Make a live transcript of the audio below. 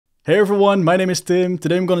Hey everyone, my name is Tim.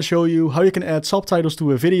 Today I'm going to show you how you can add subtitles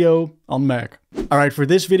to a video on Mac. Alright, for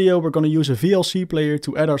this video we're going to use a VLC player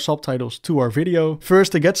to add our subtitles to our video.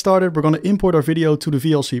 First, to get started, we're going to import our video to the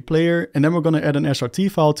VLC player and then we're going to add an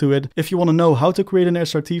SRT file to it. If you want to know how to create an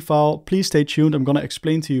SRT file, please stay tuned. I'm going to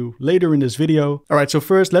explain to you later in this video. Alright, so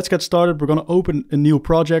first let's get started. We're going to open a new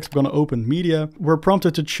project. We're going to open Media. We're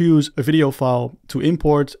prompted to choose a video file to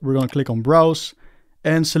import. We're going to click on Browse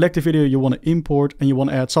and select the video you want to import and you want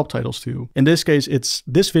to add subtitles to. In this case, it's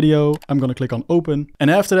this video. I'm going to click on Open. And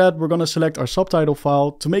after that, we're going to select our subtitle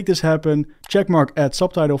file. To make this happen, checkmark Add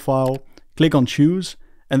Subtitle File, click on Choose,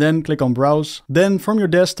 and then click on Browse. Then from your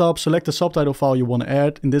desktop, select the subtitle file you want to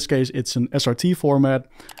add. In this case, it's an SRT format.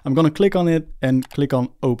 I'm going to click on it and click on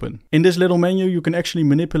Open. In this little menu, you can actually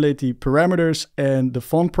manipulate the parameters and the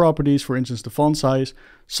font properties, for instance, the font size,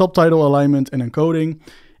 subtitle alignment, and encoding.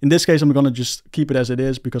 In this case, I'm going to just keep it as it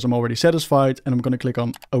is because I'm already satisfied, and I'm going to click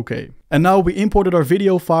on OK. And now we imported our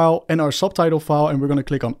video file and our subtitle file, and we're going to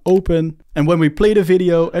click on Open. And when we play the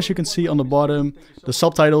video, as you can see on the bottom, the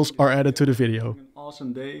subtitles are added to the video.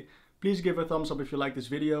 Awesome day. Please give a thumbs up if you like this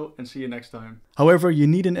video and see you next time. However, you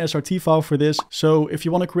need an SRT file for this. So if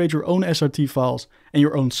you want to create your own SRT files and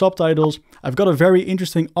your own subtitles, I've got a very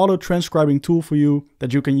interesting auto transcribing tool for you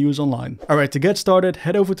that you can use online. Alright, to get started,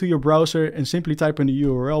 head over to your browser and simply type in the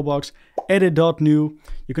URL box edit.new.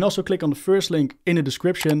 You can also click on the first link in the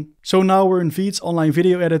description. So now we're in VEED's online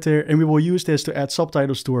video editor and we will use this to add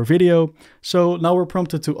subtitles to our video. So now we're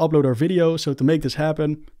prompted to upload our video. So to make this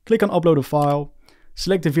happen, click on upload a file.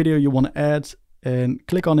 Select the video you want to add and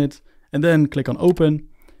click on it and then click on Open.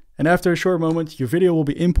 And after a short moment, your video will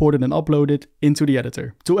be imported and uploaded into the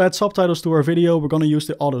editor. To add subtitles to our video, we're going to use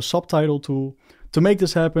the Auto Subtitle tool. To make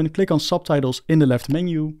this happen, click on Subtitles in the left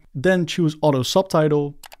menu, then choose Auto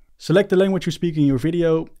Subtitle. Select the language you speak in your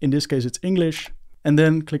video, in this case it's English, and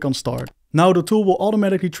then click on Start. Now the tool will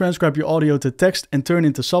automatically transcribe your audio to text and turn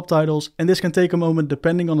into subtitles, and this can take a moment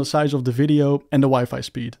depending on the size of the video and the Wi-Fi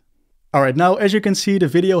speed. Alright, now as you can see, the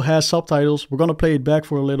video has subtitles. We're gonna play it back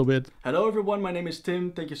for a little bit. Hello everyone, my name is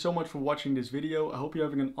Tim. Thank you so much for watching this video. I hope you're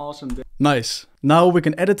having an awesome day. Nice. Now we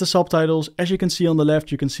can edit the subtitles. As you can see on the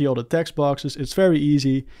left, you can see all the text boxes. It's very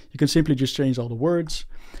easy. You can simply just change all the words.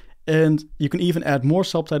 And you can even add more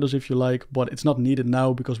subtitles if you like, but it's not needed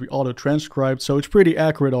now because we auto-transcribed, so it's pretty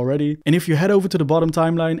accurate already. And if you head over to the bottom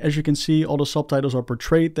timeline, as you can see, all the subtitles are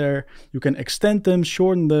portrayed there. You can extend them,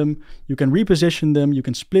 shorten them, you can reposition them, you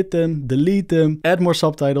can split them, delete them, add more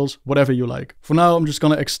subtitles, whatever you like. For now, I'm just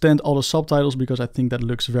gonna extend all the subtitles because I think that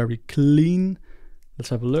looks very clean. Let's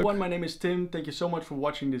have a look. My name is Tim. Thank you so much for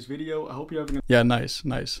watching this video. I hope you're having a... Yeah, nice.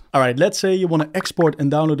 Alright, let's say you want to export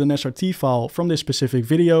and download an SRT file from this specific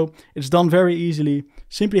video. It's done very easily.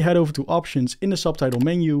 Simply head over to Options in the subtitle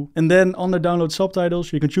menu. And then under Download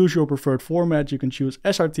Subtitles, you can choose your preferred format. You can choose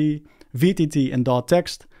SRT, VTT, and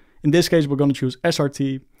 .text. In this case, we're going to choose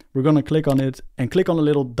SRT. We're going to click on it and click on the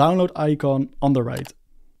little download icon on the right.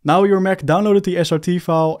 Now your Mac downloaded the SRT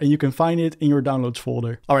file and you can find it in your downloads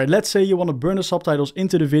folder. Alright, let's say you want to burn the subtitles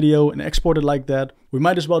into the video and export it like that. We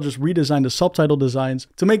might as well just redesign the subtitle designs.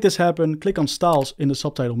 To make this happen, click on Styles in the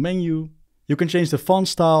subtitle menu. You can change the font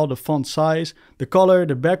style, the font size, the color,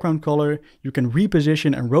 the background color. You can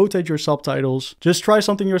reposition and rotate your subtitles. Just try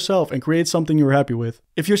something yourself and create something you're happy with.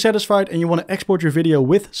 If you're satisfied and you want to export your video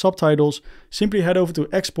with subtitles, simply head over to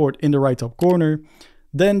Export in the right top corner.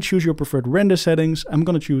 Then choose your preferred render settings. I'm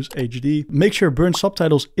going to choose HD. Make sure Burn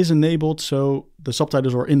Subtitles is enabled so the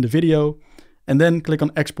subtitles are in the video. And then click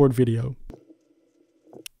on Export Video.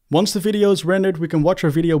 Once the video is rendered, we can watch our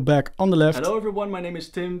video back on the left. Hello everyone, my name is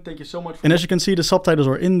Tim. Thank you so much. And as you can see, the subtitles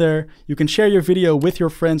are in there. You can share your video with your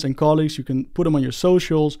friends and colleagues. You can put them on your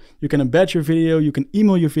socials. You can embed your video. You can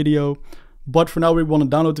email your video. But for now, we want to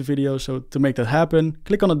download the video. So to make that happen,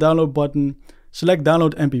 click on the download button, select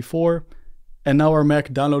Download MP4. And now our Mac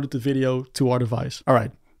downloaded the video to our device.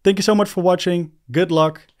 Alright, thank you so much for watching, good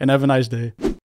luck, and have a nice day.